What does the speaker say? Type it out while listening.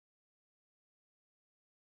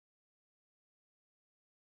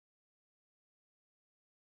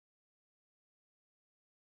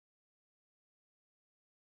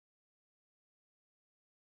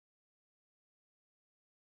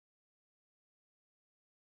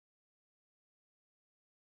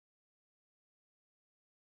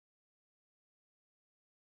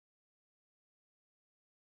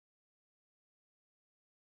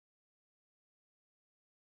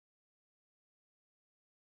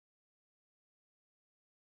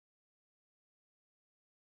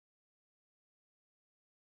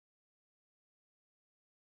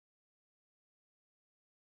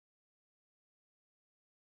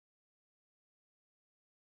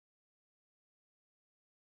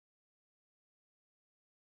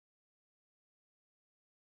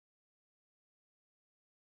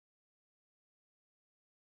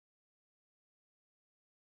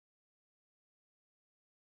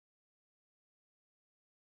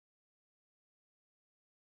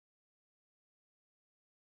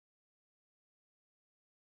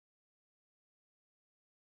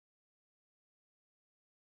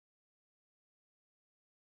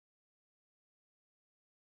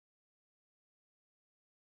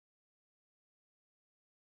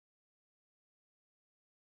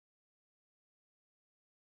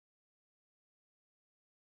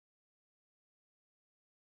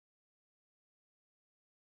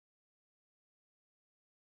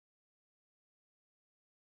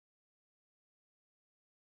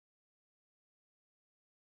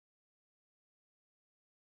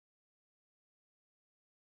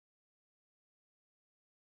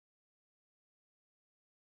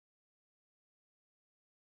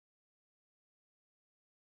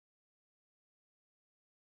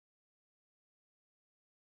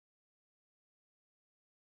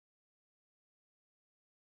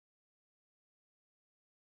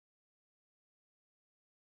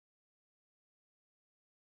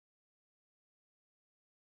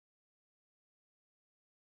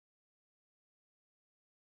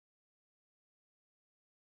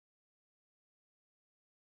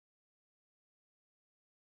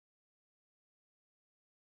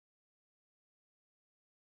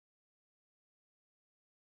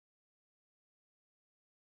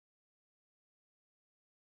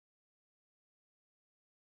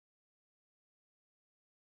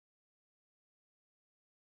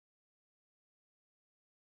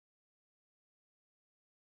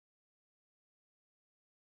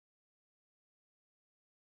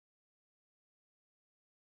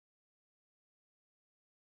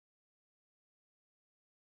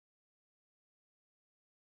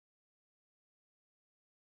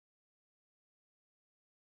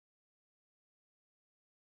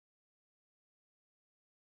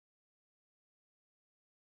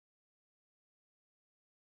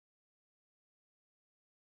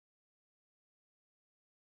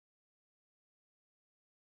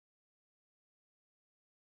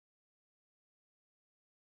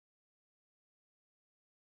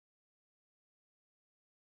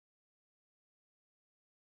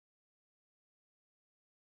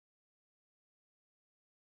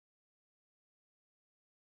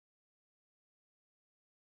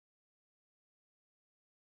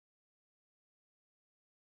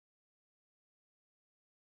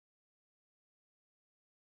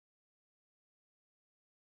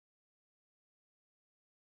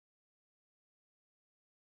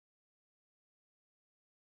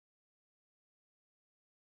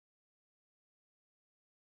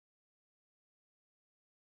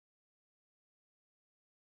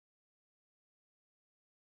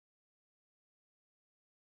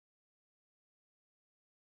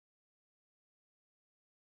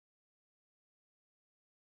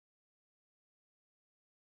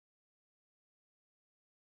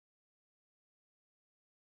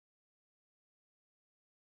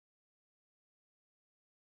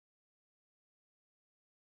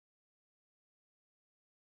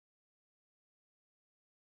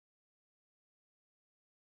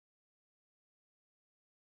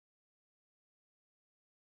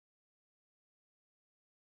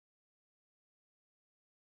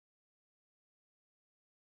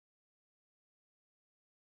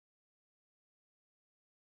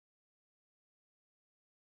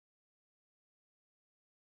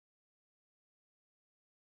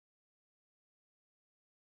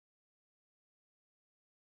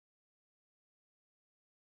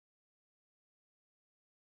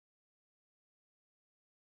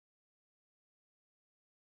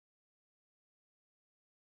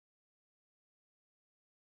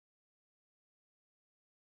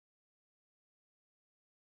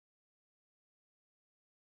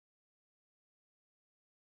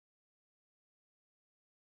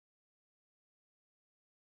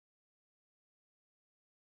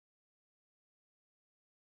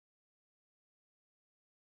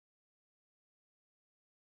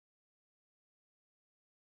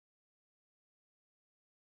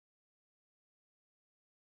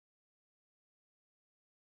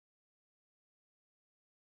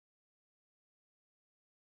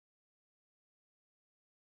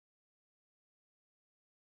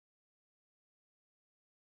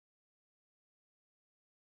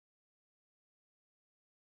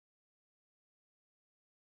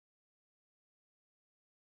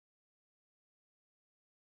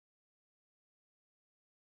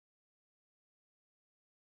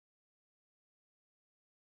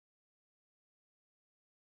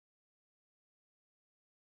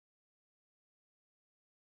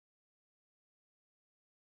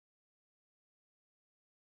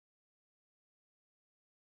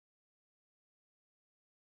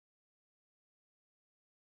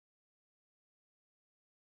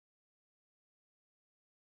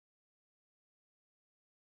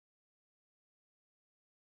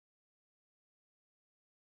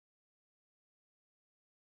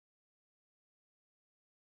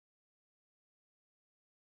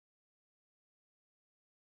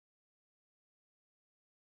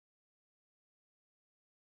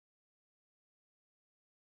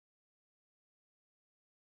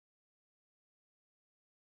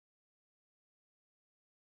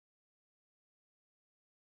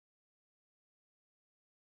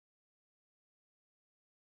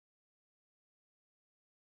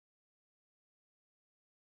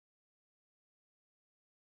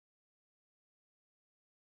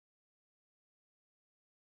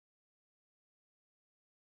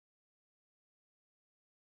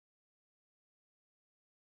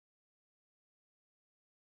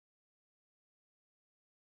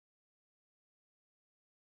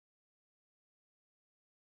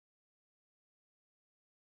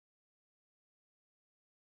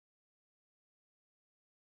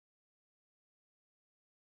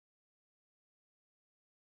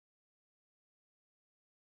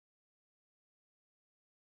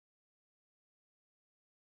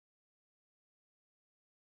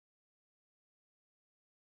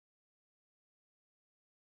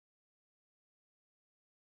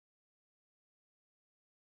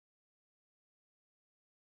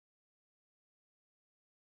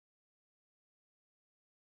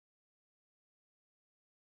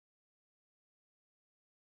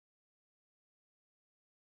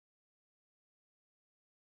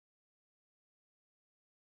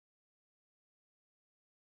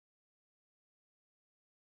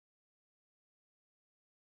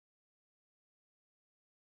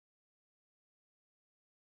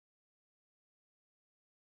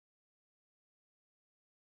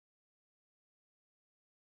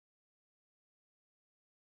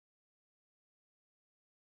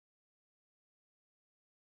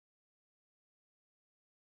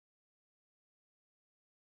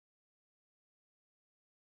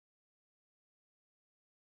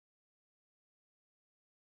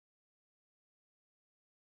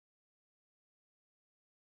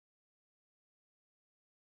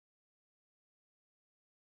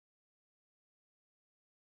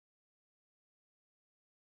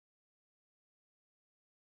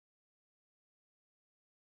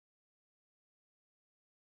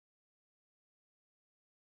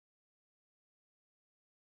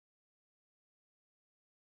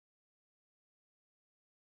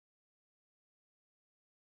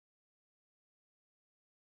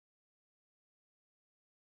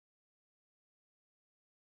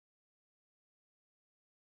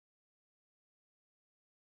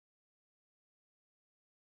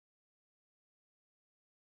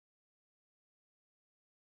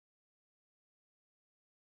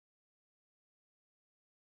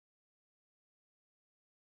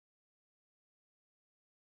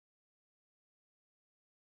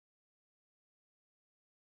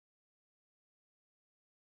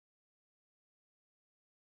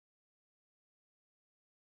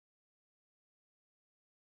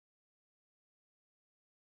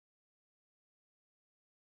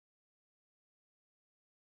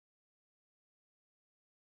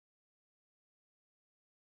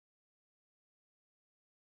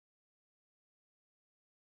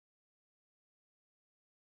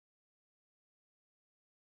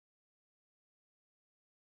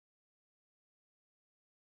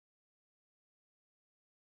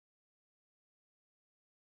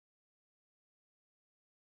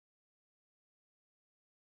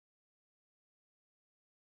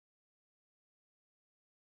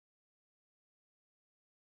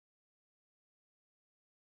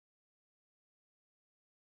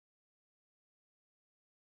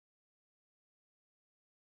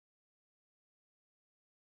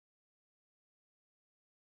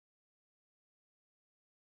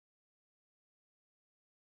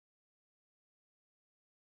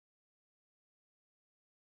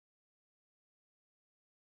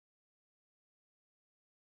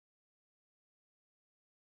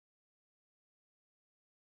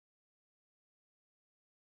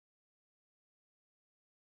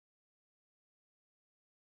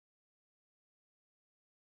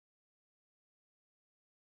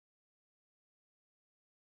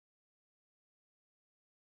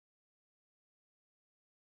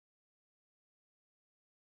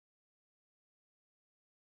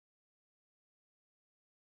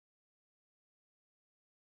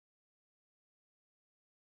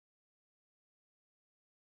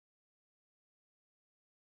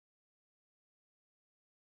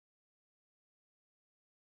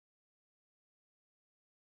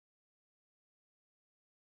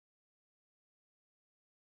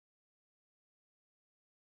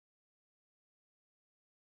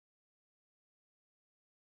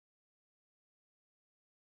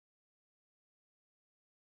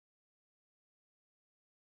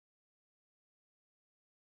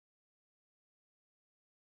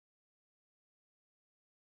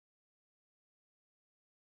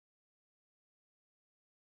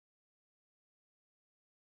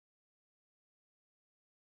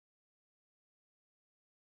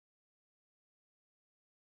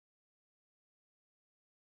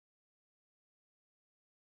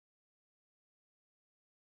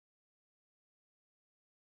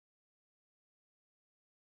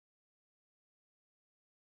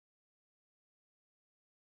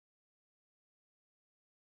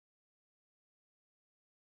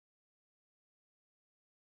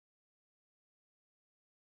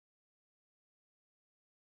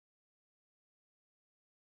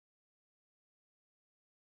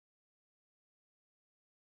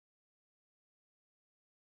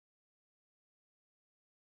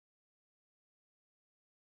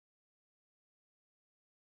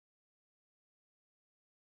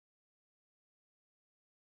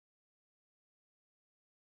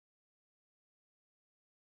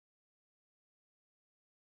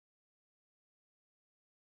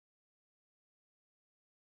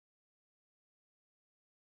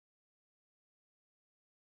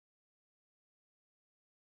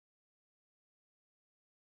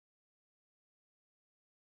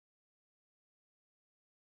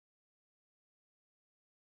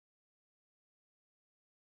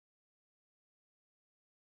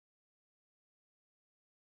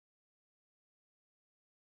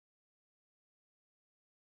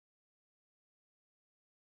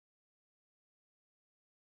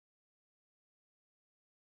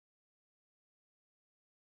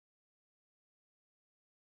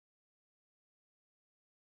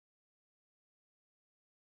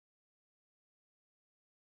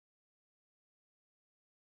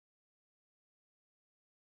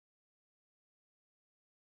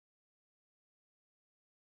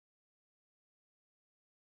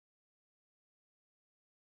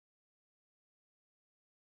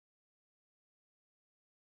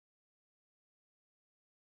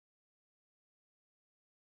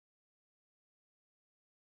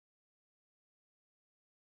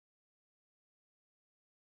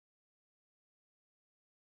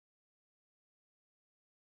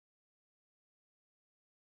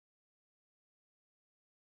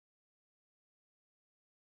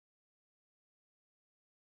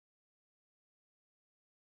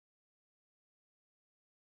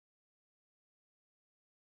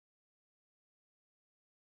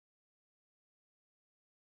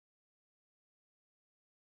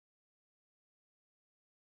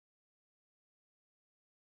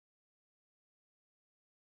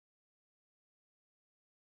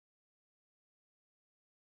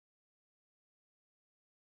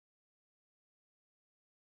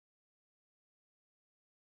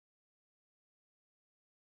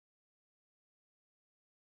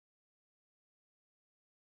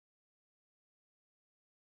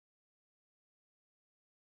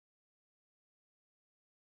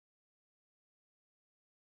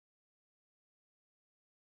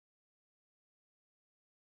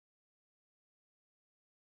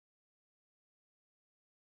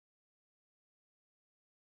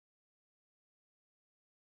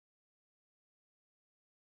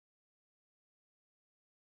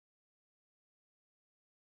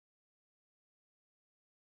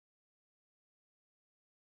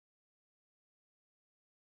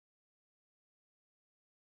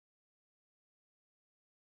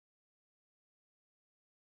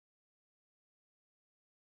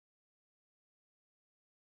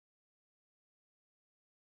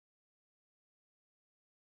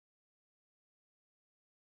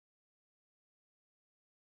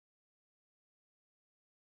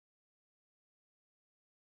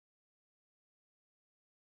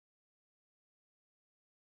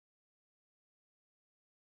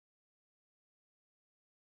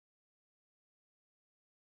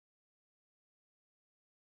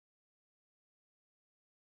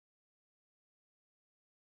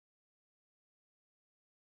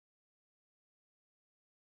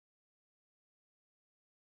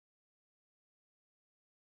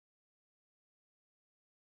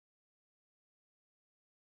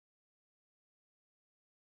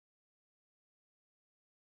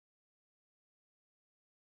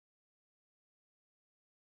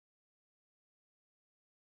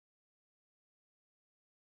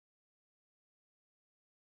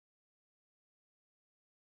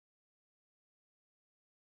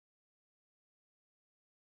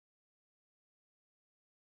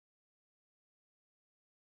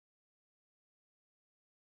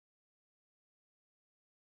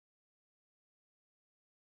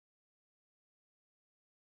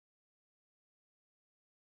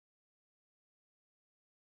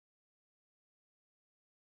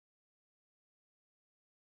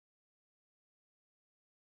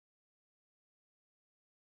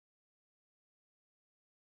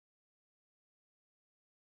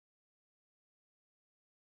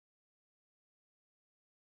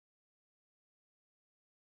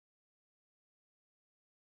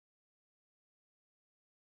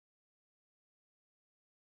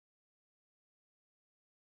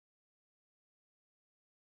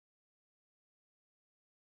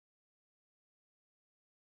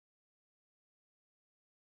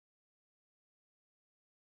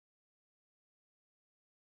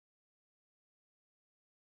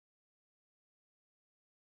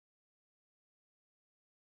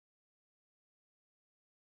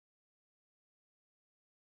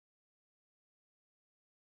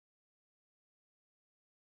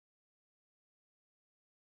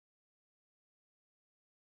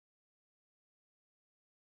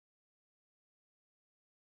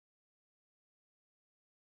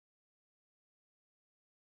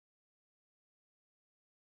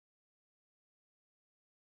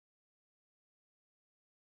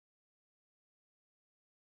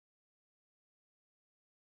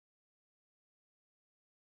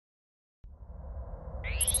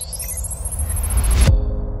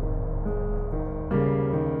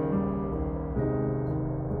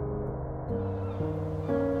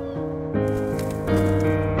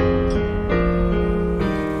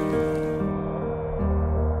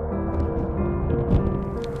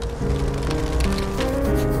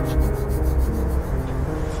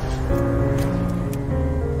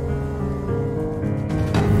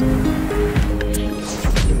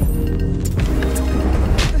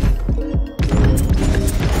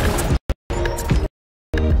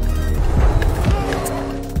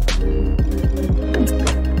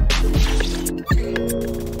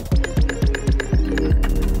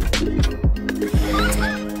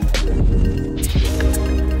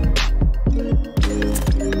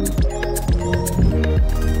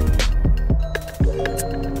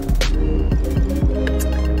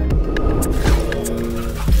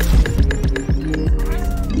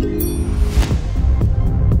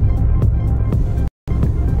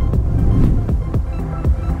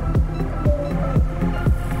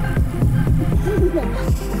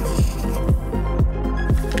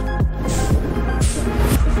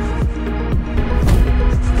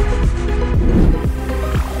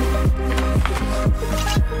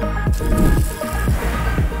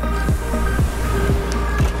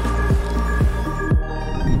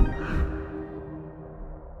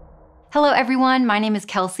everyone, my name is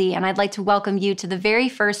Kelsey, and I'd like to welcome you to the very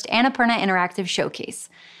first Annapurna Interactive Showcase.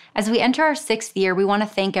 As we enter our 6th year, we want to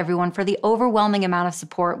thank everyone for the overwhelming amount of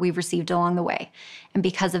support we've received along the way. And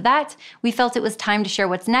because of that, we felt it was time to share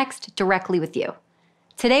what's next directly with you.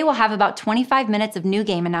 Today we'll have about 25 minutes of new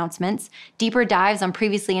game announcements, deeper dives on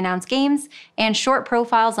previously announced games, and short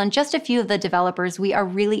profiles on just a few of the developers we are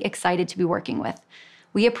really excited to be working with.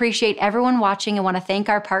 We appreciate everyone watching and want to thank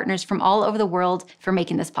our partners from all over the world for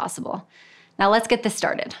making this possible. Now let's get this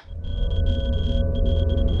started.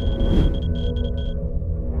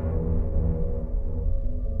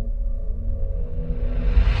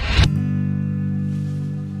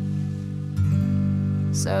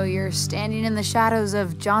 So you're standing in the shadows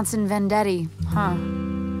of Johnson Vendetti, huh?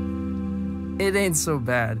 It ain't so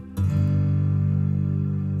bad.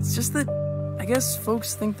 It's just that I guess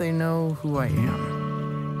folks think they know who I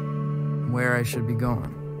am, where I should be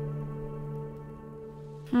going.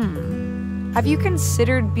 Have you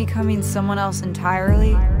considered becoming someone else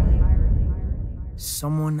entirely?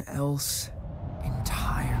 Someone else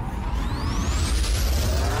entirely.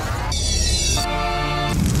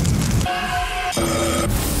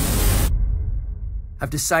 I've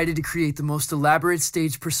decided to create the most elaborate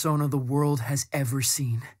stage persona the world has ever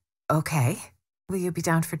seen. Okay. Will you be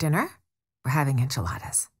down for dinner? We're having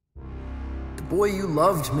enchiladas. The boy you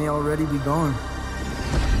loved may already be gone.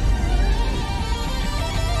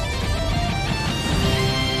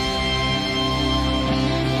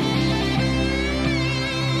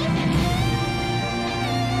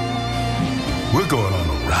 We're going on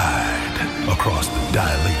a ride across the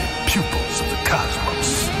dilated pupils of the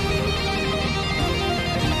cosmos.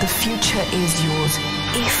 The future is yours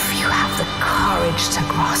if you have the courage to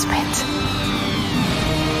grasp it.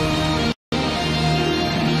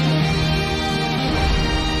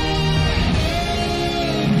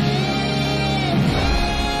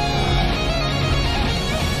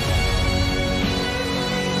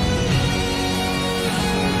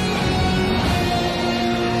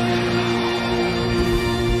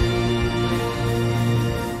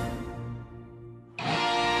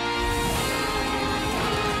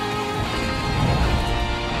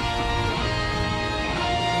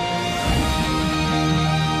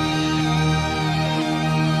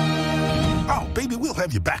 Baby, we'll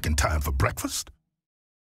have you back in time for breakfast.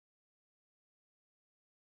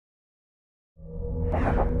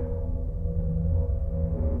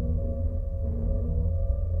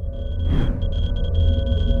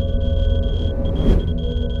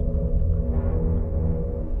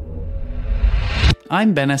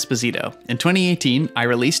 I'm Ben Esposito. In 2018, I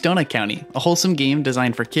released Donut County, a wholesome game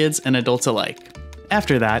designed for kids and adults alike.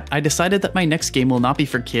 After that, I decided that my next game will not be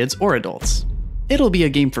for kids or adults. It'll be a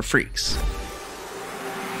game for freaks.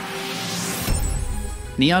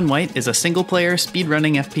 Neon White is a single-player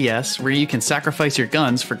speedrunning FPS where you can sacrifice your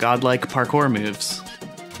guns for godlike parkour moves.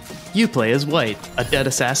 You play as White, a dead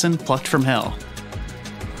assassin plucked from hell.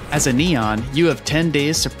 As a Neon, you have 10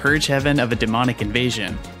 days to purge heaven of a demonic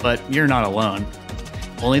invasion, but you're not alone.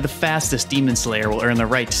 Only the fastest demon slayer will earn the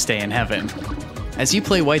right to stay in heaven. As you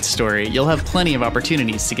play White's story, you'll have plenty of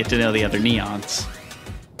opportunities to get to know the other Neons.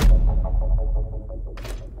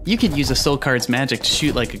 You can use a soul card's magic to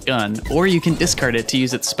shoot like a gun, or you can discard it to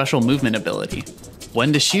use its special movement ability.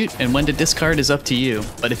 When to shoot and when to discard is up to you,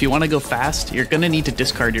 but if you want to go fast, you're gonna need to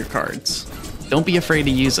discard your cards. Don't be afraid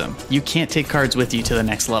to use them. You can't take cards with you to the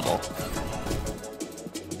next level.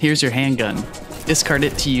 Here's your handgun. Discard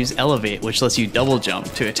it to use Elevate, which lets you double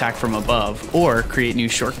jump to attack from above, or create new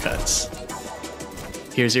shortcuts.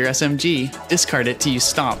 Here's your SMG. Discard it to use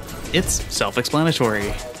Stomp. It's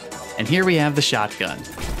self-explanatory. And here we have the shotgun.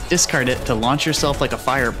 Discard it to launch yourself like a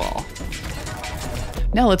fireball.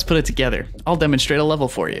 Now let's put it together. I'll demonstrate a level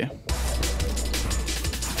for you.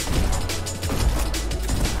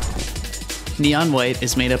 Neon White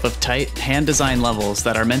is made up of tight, hand-designed levels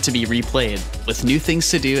that are meant to be replayed, with new things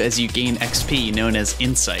to do as you gain XP known as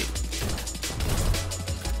Insight.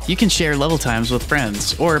 You can share level times with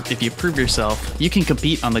friends, or if you prove yourself, you can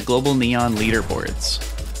compete on the global Neon leaderboards.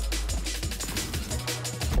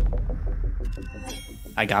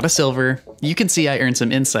 I got a silver. You can see I earned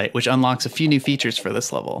some insight, which unlocks a few new features for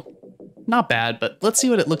this level. Not bad, but let's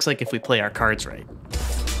see what it looks like if we play our cards right.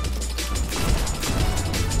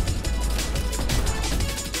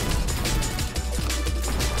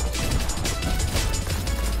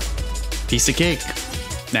 Piece of cake.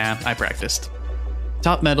 Nah, I practiced.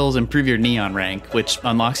 Top medals improve your Neon rank, which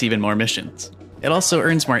unlocks even more missions. It also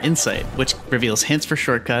earns more insight, which reveals hints for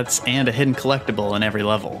shortcuts and a hidden collectible in every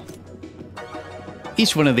level.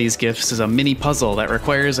 Each one of these gifts is a mini puzzle that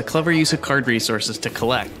requires a clever use of card resources to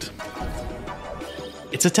collect.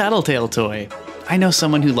 It's a Tattletale toy. I know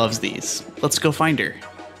someone who loves these. Let's go find her.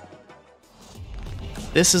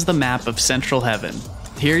 This is the map of Central Heaven.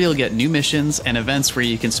 Here you'll get new missions and events where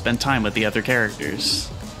you can spend time with the other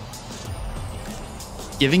characters.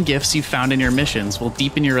 Giving gifts you found in your missions will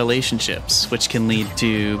deepen your relationships, which can lead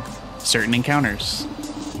to certain encounters.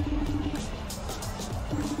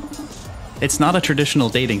 It's not a traditional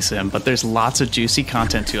dating sim, but there's lots of juicy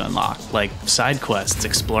content to unlock, like side quests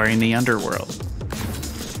exploring the underworld,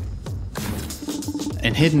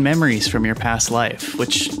 and hidden memories from your past life,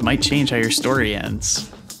 which might change how your story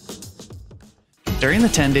ends. During the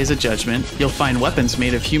 10 Days of Judgment, you'll find weapons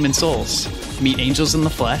made of human souls, meet angels in the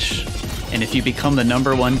flesh, and if you become the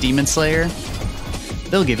 #1 demon slayer,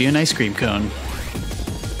 they'll give you an ice cream cone.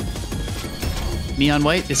 Neon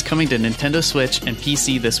White is coming to Nintendo Switch and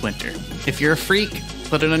PC this winter. If you're a freak,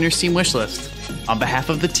 put it on your Steam wishlist. On behalf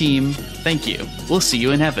of the team, thank you. We'll see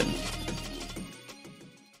you in heaven.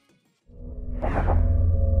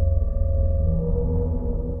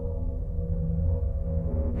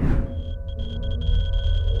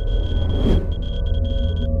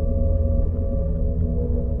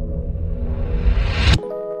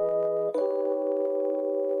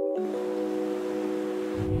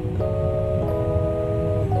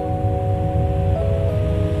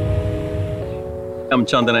 I'm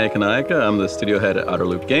Chandana Ekanayaka. I'm the studio head at Outer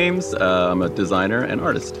Loop Games. I'm a designer and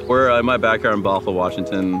artist. We're in my backyard in Bothell,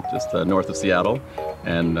 Washington, just north of Seattle,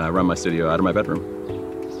 and I run my studio out of my bedroom.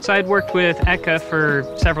 So I'd worked with Eka for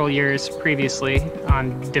several years previously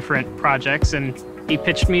on different projects, and he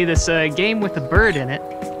pitched me this game with a bird in it.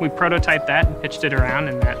 We prototyped that and pitched it around,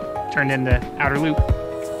 and that turned into Outer Loop.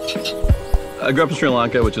 I grew up in Sri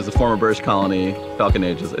Lanka, which is a former British colony, Falcon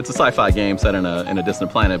Age. It's a sci-fi game set in a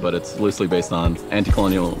distant planet, but it's loosely based on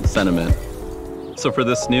anti-colonial sentiment. So for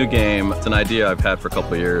this new game, it's an idea I've had for a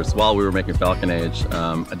couple of years while we were making Falcon Age.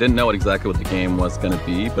 I didn't know exactly what the game was going to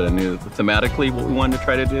be, but I knew thematically what we wanted to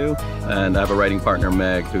try to do. And I have a writing partner,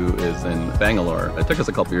 Meg, who is in Bangalore. It took us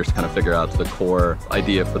a couple of years to kind of figure out the core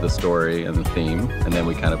idea for the story and the theme. And then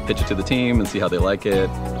we kind of pitch it to the team and see how they like it.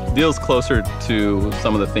 It deals closer to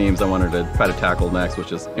some of the themes I wanted to try to tackle next,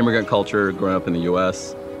 which is immigrant culture, growing up in the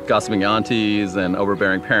US, gossiping aunties and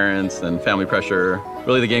overbearing parents and family pressure.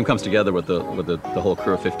 Really, the game comes together with the whole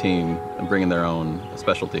crew of 15 and bringing their own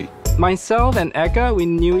specialty. Myself and Eka, we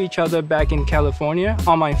knew each other back in California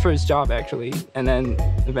on my first job actually, and then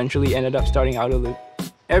eventually ended up starting Outer Loop.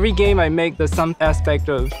 Every game I make, there's some aspect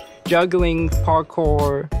of juggling,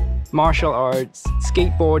 parkour, martial arts,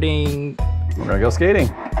 skateboarding. We're gonna go skating.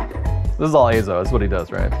 This is all Azo, that's what he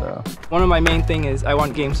does, right? So. One of my main things is I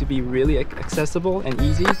want games to be really accessible and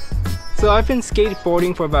easy. So I've been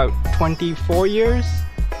skateboarding for about 24 years,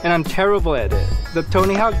 and I'm terrible at it. The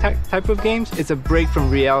Tony Hawk type of games, it's a break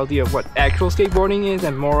from reality of what actual skateboarding is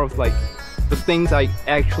and more of like the things I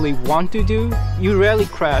actually want to do. You rarely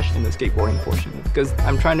crash in the skateboarding portion because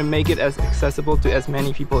I'm trying to make it as accessible to as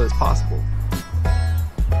many people as possible.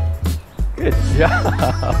 Good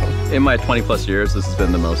job. In my 20 plus years, this has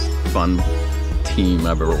been the most fun team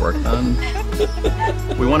I've ever worked on.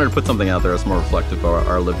 We wanted to put something out there that's more reflective of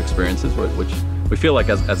our lived experiences, which we feel like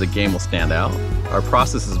as a game will stand out. Our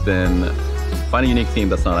process has been find a unique theme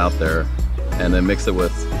that's not out there and then mix it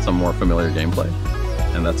with some more familiar gameplay.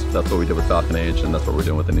 And that's what we did with Falcon Age, and that's what we're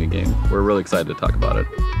doing with the new game. We're really excited to talk about it.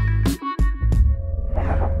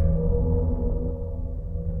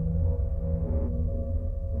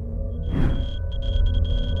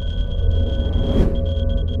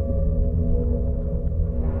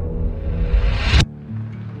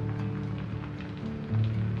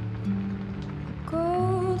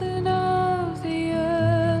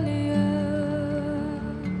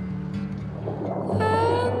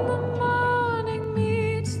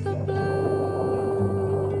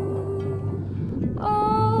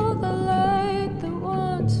 All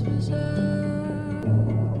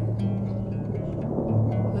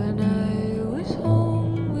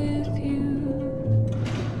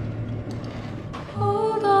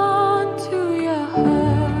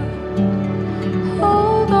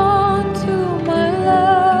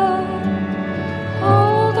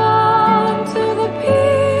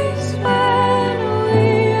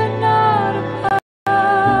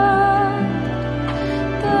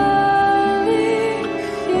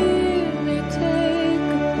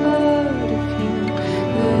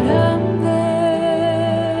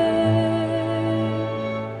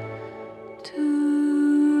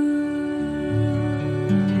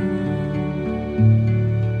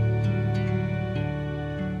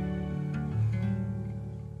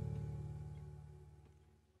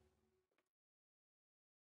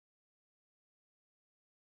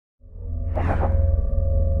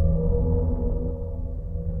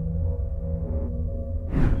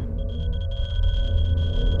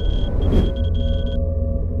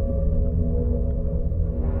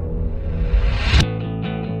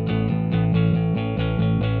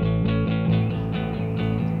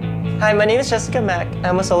Hi, my name is Jessica Mack.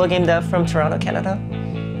 I'm a solo game dev from Toronto, Canada.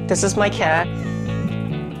 This is my cat.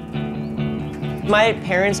 My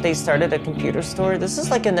parents, they started a computer store. This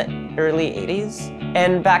is like in the early 80s.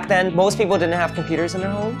 And back then, most people didn't have computers in their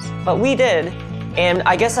homes, but we did. And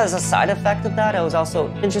I guess as a side effect of that, I was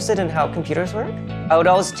also interested in how computers work. I would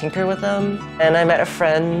always tinker with them. And I met a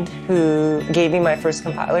friend who gave me my first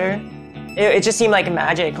compiler. It just seemed like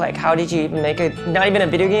magic. Like, how did you even make not even a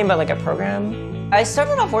video game, but like a program? I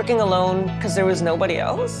started off working alone because there was nobody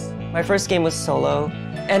else. My first game was solo.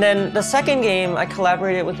 And then the second game, I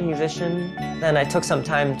collaborated with a musician. Then I took some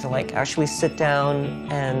time to like actually sit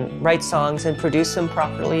down and write songs and produce them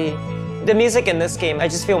properly. The music in this game, I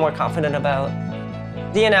just feel more confident about.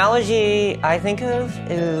 The analogy I think of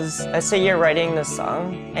is, let's say you're writing this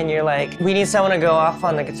song and you're like, we need someone to go off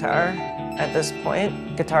on the guitar at this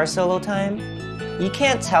point, guitar solo time. You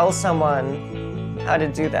can't tell someone how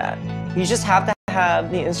to do that. You just have to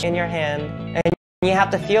have the instrument in your hand and you have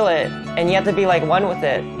to feel it and you have to be like one with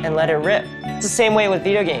it and let it rip. It's the same way with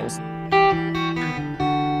video games.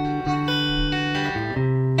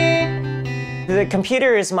 The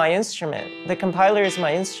computer is my instrument. The compiler is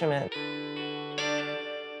my instrument.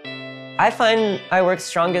 I find I work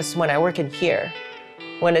strongest when I work in here,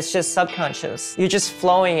 when it's just subconscious. You're just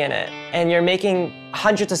flowing in it, and you're making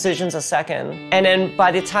 100 decisions a second. And then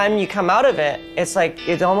by the time you come out of it, it's like,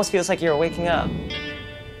 it almost feels like you're waking up.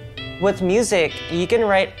 With music, you can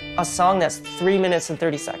write a song that's 3 minutes and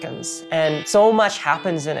 30 seconds, and so much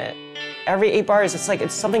happens in it. Every 8 bars, it's like,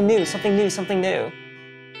 it's something new, something new, something new.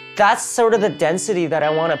 That's sort of the density that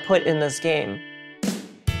I want to put in this game.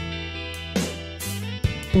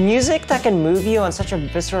 Music that can move you on such a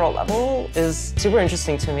visceral level is super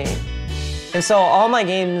interesting to me. And so all my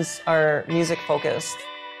games are music focused.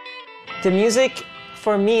 The music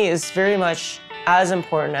for me is very much as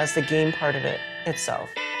important as the game part of it itself.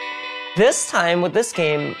 This time with this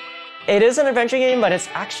game, it is an adventure game, but it's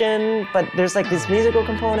action, but there's like this musical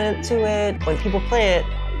component to it. When people play it,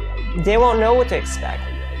 they won't know what to expect.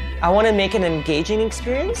 I want to make an engaging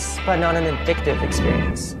experience, but not an addictive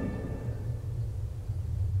experience.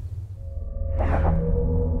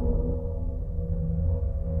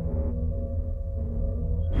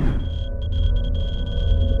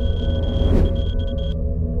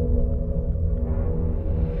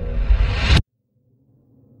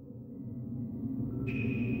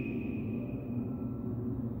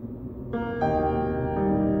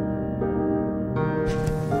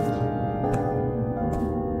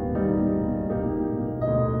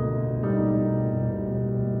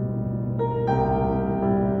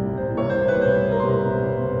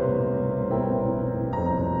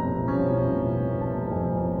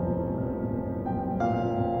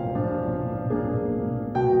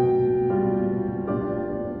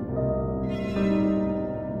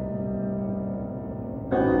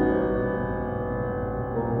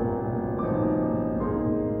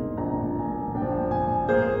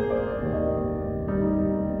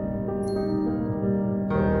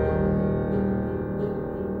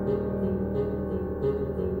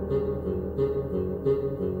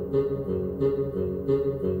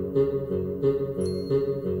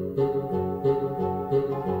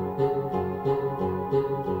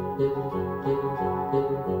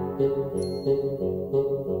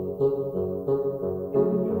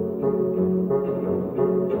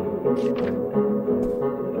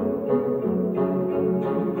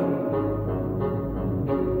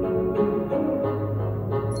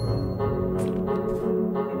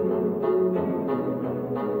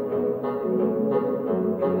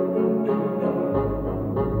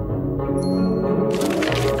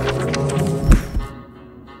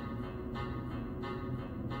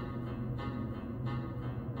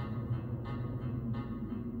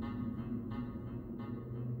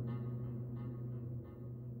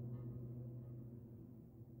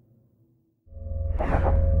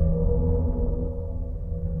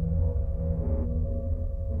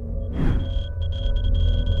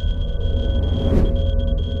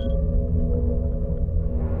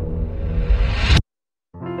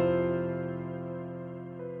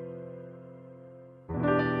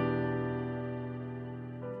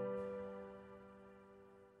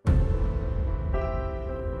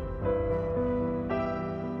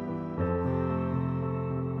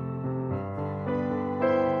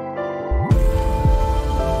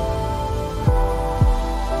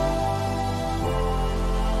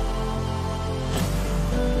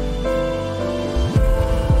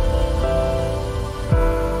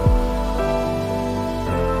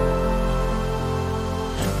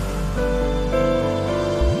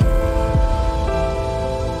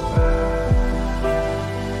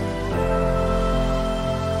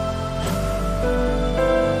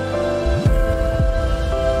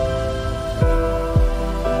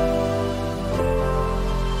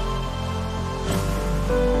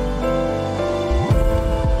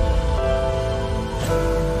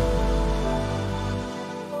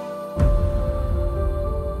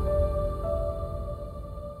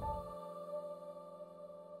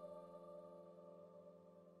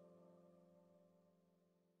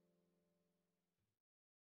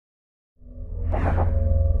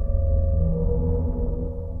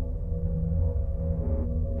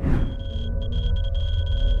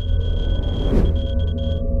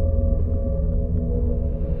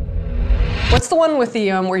 the one with the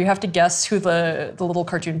where you have to guess who the little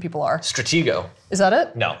cartoon people are? Stratego. Is that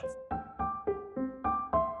it? No.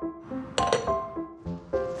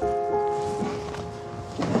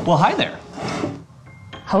 Well, hi there.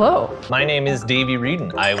 Hello. My name is Davey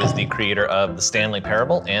Reedon. I was the creator of The Stanley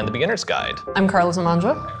Parable and The Beginner's Guide. I'm Carla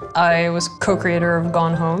Zamanja. I was co-creator of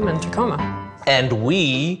Gone Home and Tacoma. And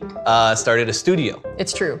we started a studio.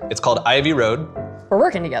 It's true. It's called Ivy Road. We're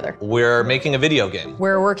working together. We're making a video game.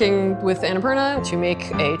 We're working with Annapurna to make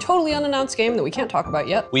a totally unannounced game that we can't talk about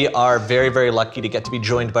yet. We are very, very lucky to get to be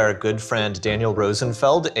joined by our good friend Daniel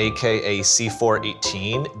Rosenfeld, aka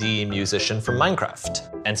C418, the musician from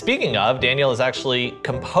Minecraft. And speaking of, Daniel is actually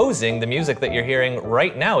composing the music that you're hearing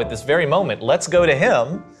right now at this very moment. Let's go to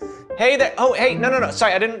him. Hey there, oh, hey, no,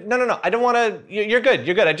 sorry, I don't wanna, you're good.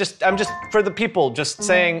 I'm just, for the people, just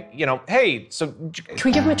saying, you know, hey, so. Can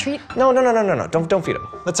we give him a treat? No, don't feed him.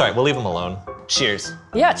 That's all right, we'll leave him alone. Cheers.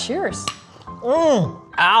 Yeah, cheers.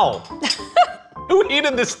 Ow. Who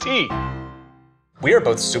heated this tea? We are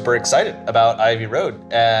both super excited about Ivy Road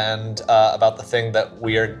and about the thing that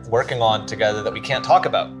we are working on together that we can't talk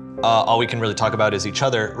about. All we can really talk about is each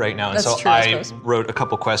other right now. And That's so true, I wrote a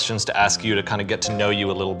couple questions to ask you to kind of get to know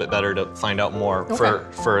you a little bit better, to find out more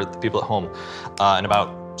for the people at home and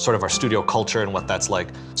about sort of our studio culture and what that's like.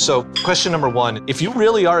 So question number one, if you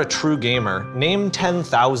really are a true gamer, name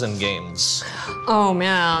 10,000 games. Oh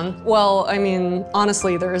man. Well, I mean,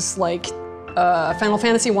 honestly, there's like Final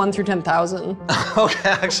Fantasy 1 through 10,000. Okay,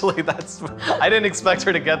 actually, I didn't expect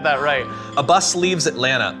her to get that right. A bus leaves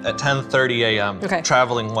Atlanta at 10:30 a.m.,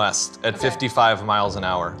 traveling west at 55 miles an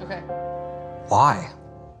hour. Okay. Why?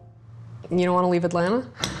 You don't want to leave Atlanta?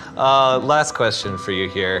 Last question for you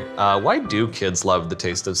here. Why do kids love the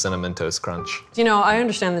taste of Cinnamon Toast Crunch? You know, I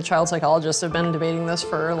understand that child psychologists have been debating this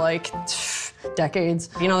for like decades.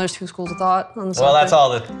 You know, there's two schools of thought on this. Well, that's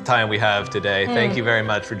all the time we have today. Thank you very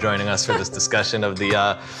much for joining us for this discussion of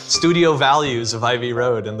the studio values of Ivy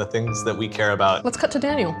Road and the things that we care about. Let's cut to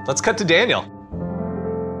Daniel. Let's cut to Daniel.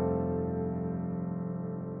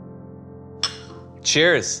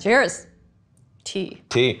 Cheers. Cheers. Tea.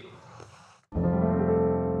 Tea.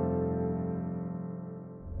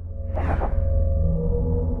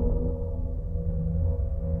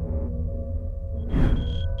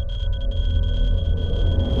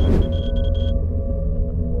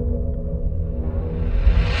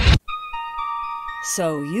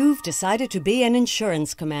 So you've decided to be an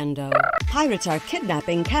insurance commando. Pirates are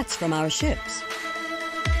kidnapping cats from our ships.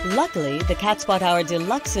 Luckily, the cats bought our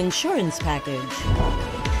deluxe insurance package.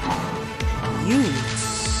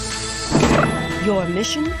 Your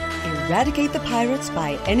mission? Eradicate the pirates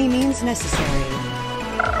by any means necessary.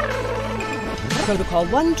 Protocol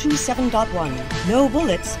 127.1. No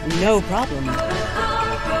bullets, no problem.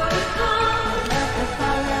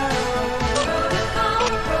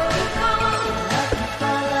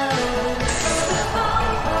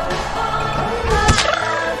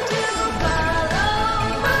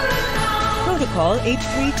 Protocol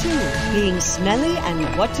 832, being smelly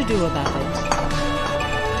and what to do about it.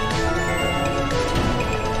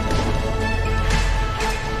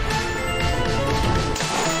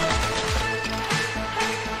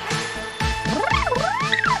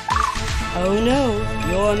 Oh no,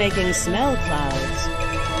 you're making smell clouds.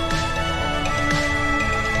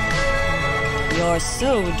 You're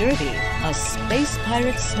so dirty, a space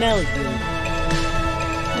pirate smelled you.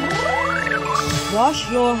 Wash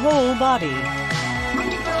your whole body.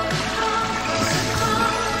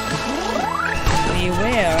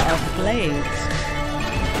 Beware of blades.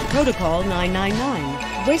 Protocol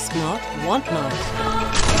 999. Waste not, want not.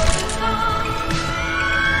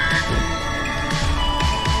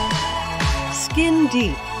 Skin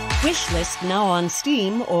Deep. Wishlist now on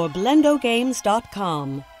Steam or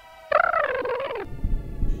blendogames.com.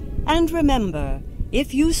 And remember,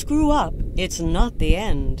 if you screw up, it's not the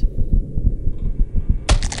end.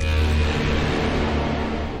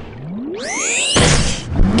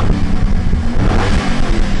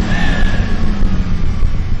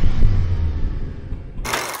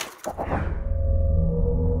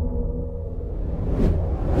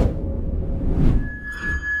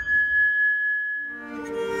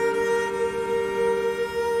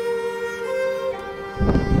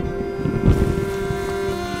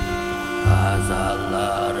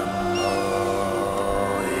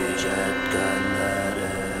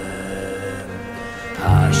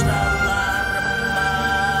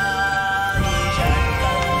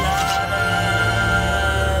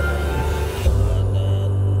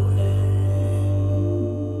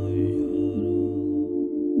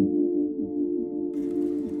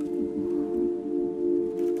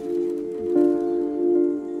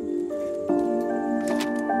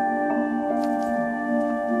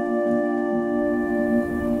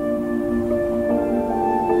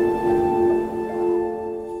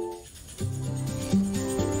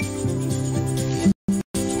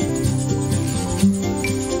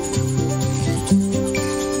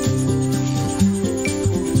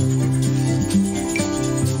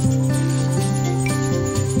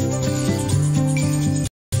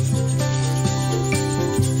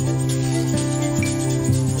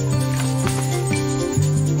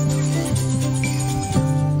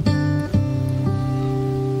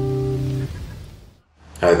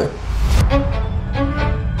 Hi there.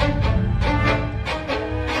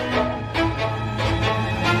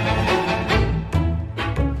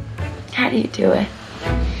 How do you do it?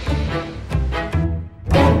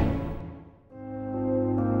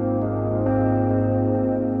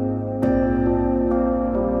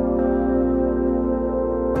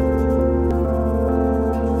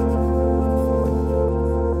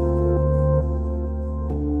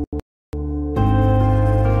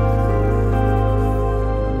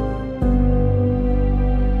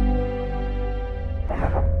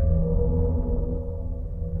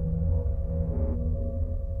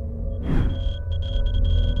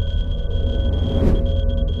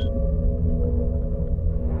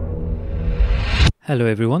 Hello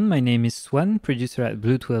everyone, my name is Swan, producer at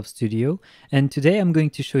Blue 12 Studio, and today I'm going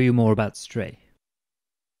to show you more about Stray.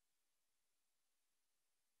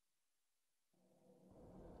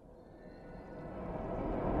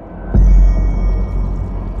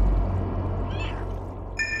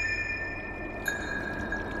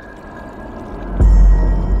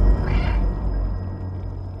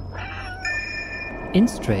 In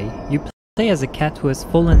Stray, you play as a cat who has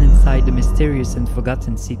fallen inside a mysterious and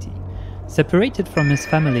forgotten city. Separated from his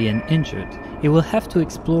family and injured, he will have to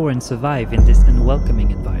explore and survive in this unwelcoming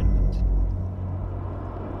environment.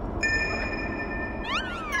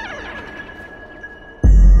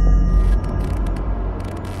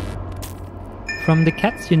 From the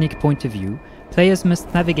cat's unique point of view, players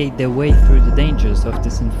must navigate their way through the dangers of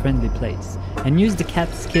this unfriendly place, and use the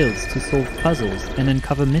cat's skills to solve puzzles and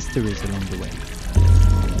uncover mysteries along the way.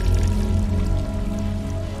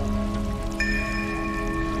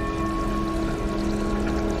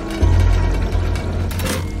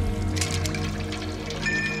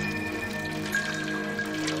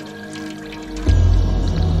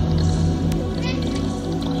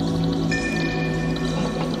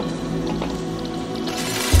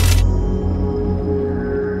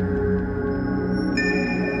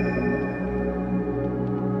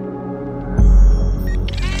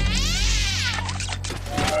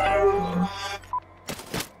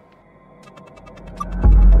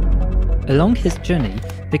 Along his journey,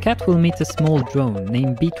 the cat will meet a small drone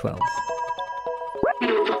named B12.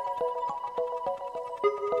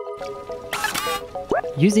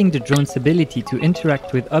 Using the drone's ability to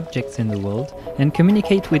interact with objects in the world and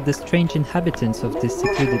communicate with the strange inhabitants of this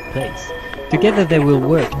secluded place, together they will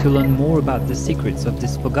work to learn more about the secrets of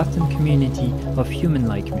this forgotten community of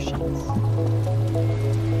human-like machines.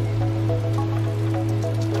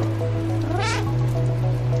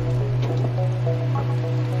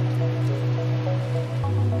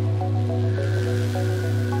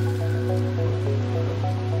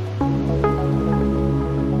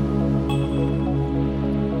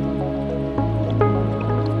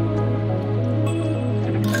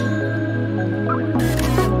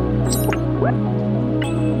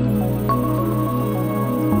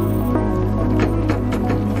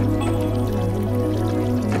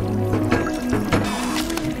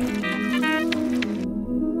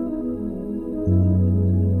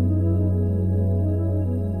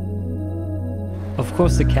 Of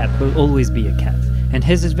course, a cat will always be a cat, and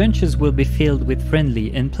his adventures will be filled with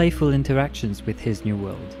friendly and playful interactions with his new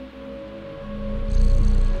world.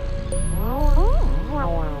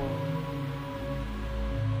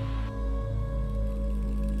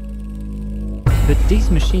 But these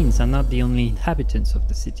machines are not the only inhabitants of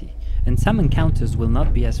the city, and some encounters will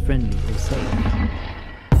not be as friendly or safe.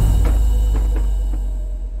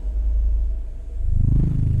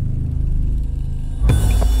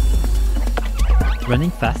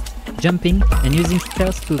 Running fast, jumping, and using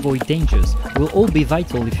stealth to avoid dangers will all be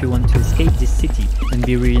vital if you want to escape this city and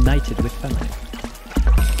be reunited with family.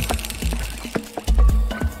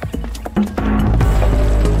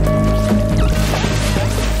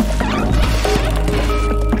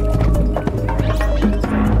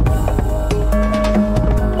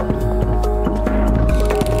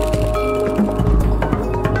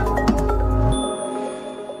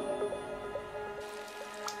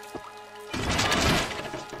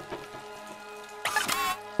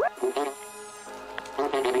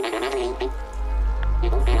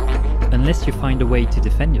 Unless you find a way to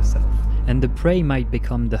defend yourself, and the prey might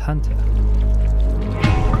become the hunter.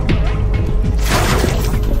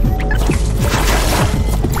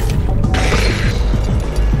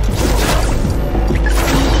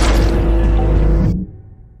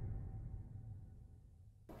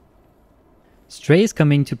 Stray is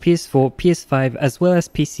coming to PS4, PS5 as well as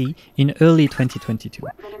PC in early 2022,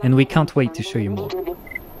 and we can't wait to show you more.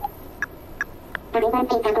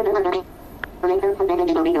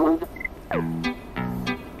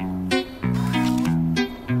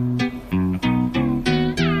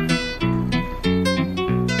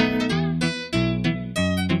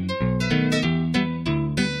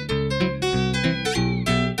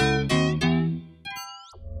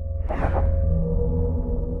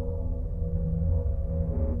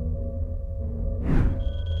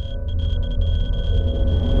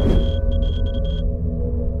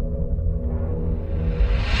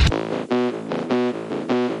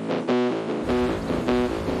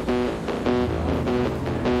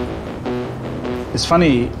 It's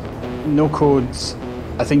funny, No Code's,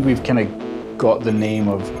 I think we've kind of got the name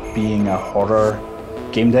of being a horror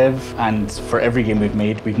game dev, and for every game we've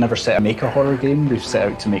made, we've never set out to make a horror game. We've set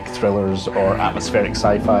out to make thrillers or atmospheric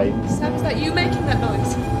sci-fi. Sam, is that you making that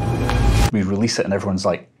noise? We release it and everyone's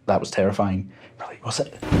like, that was terrifying. We're like, was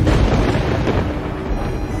it?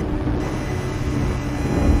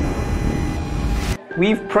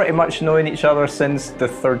 We've pretty much known each other since the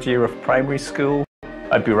 3rd year of primary school.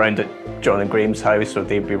 I'd be round at John and Graham's house, or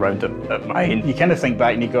they'd be round at mine. You kind of think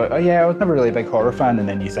back and you go, oh yeah, I was never really a big horror fan, and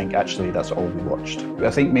then you think, actually, that's all we watched.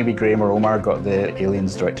 I think maybe Graham or Omar got the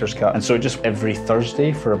Aliens director's cut, and so just every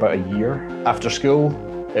Thursday for about a year after school,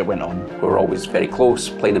 it went on. We were always very close,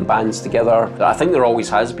 playing in bands together. I think there always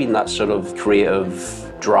has been that sort of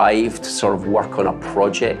creative drive to sort of work on a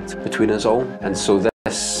project between us all, and so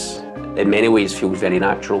this, in many ways, feels very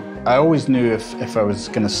natural. I always knew if I was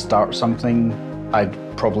going to start something, I'd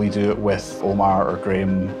probably do it with Omar or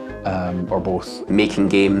Graham, or both. Making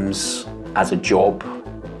games as a job,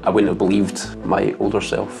 I wouldn't have believed my older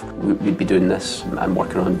self we'd be doing this and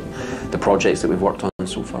working on the projects that we've worked on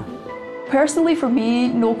so far. Personally, for me,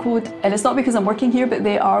 No Code, and it's not because I'm working here, but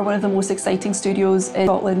they are one of the most exciting studios in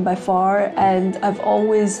Scotland by far, and I've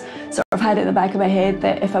always sort of had it in the back of my head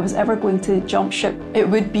that if I was ever going to jump ship, it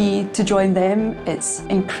would be to join them. It's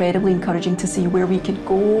incredibly encouraging to see where we could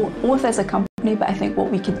go, both as a company, but I think what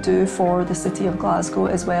we could do for the city of Glasgow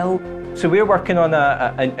as well. So we're working on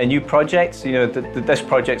a new project. You know, this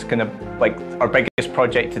project's kind of like our biggest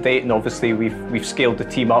project to date, and obviously we've scaled the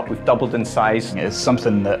team up. We've doubled in size. It's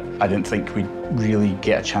something that I didn't think we'd really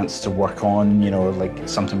get a chance to work on. You know, like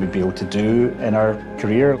something we'd be able to do in our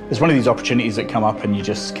career. It's one of these opportunities that come up, and you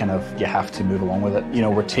just kind of you have to move along with it. You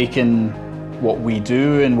know, we're taking what we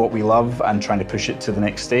do and what we love and trying to push it to the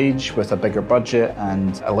next stage with a bigger budget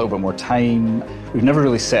and a little bit more time. We've never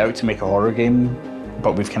really set out to make a horror game,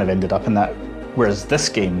 but we've kind of ended up in that. Whereas this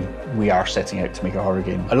game, we are setting out to make a horror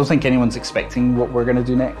game. I don't think anyone's expecting what we're going to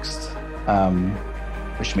do next,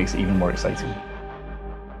 which makes it even more exciting.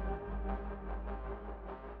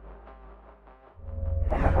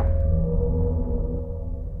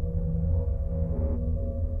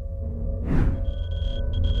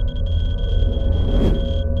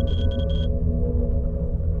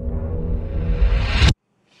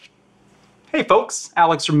 Hey folks,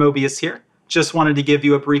 Alex from Mobius here. Just wanted to give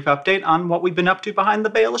you a brief update on what we've been up to behind the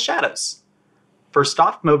Veil of Shadows. First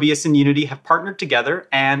off, Mobius and Unity have partnered together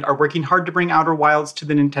and are working hard to bring Outer Wilds to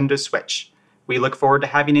the Nintendo Switch. We look forward to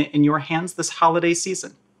having it in your hands this holiday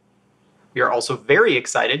season. We are also very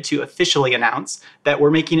excited to officially announce that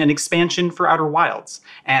we're making an expansion for Outer Wilds,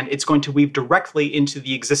 and it's going to weave directly into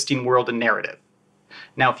the existing world and narrative.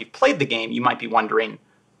 Now, if you've played the game, you might be wondering,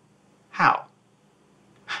 how?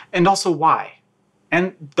 And also why?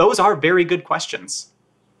 And those are very good questions.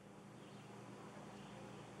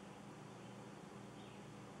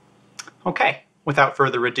 Okay, without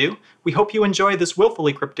further ado, we hope you enjoy this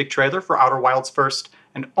willfully cryptic trailer for Outer Wilds' first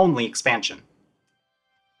and only expansion.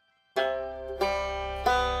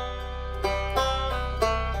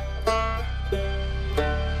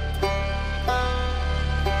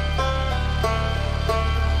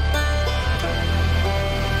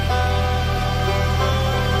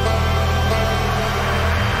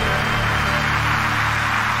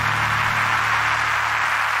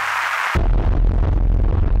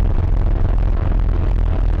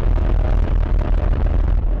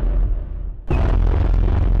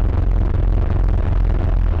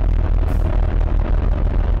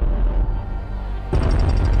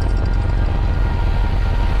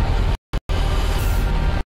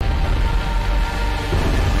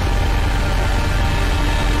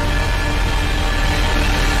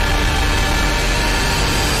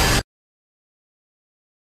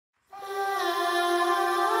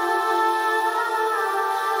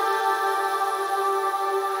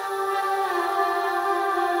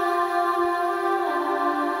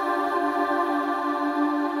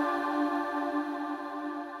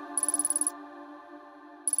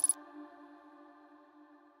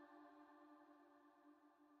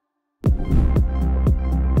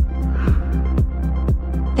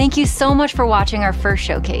 Thank you so much for watching our first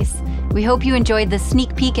showcase. We hope you enjoyed this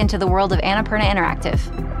sneak peek into the world of Annapurna Interactive.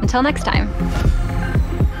 Until next time.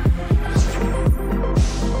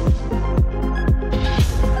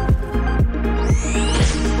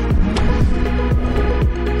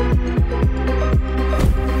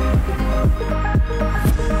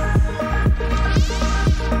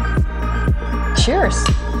 Cheers.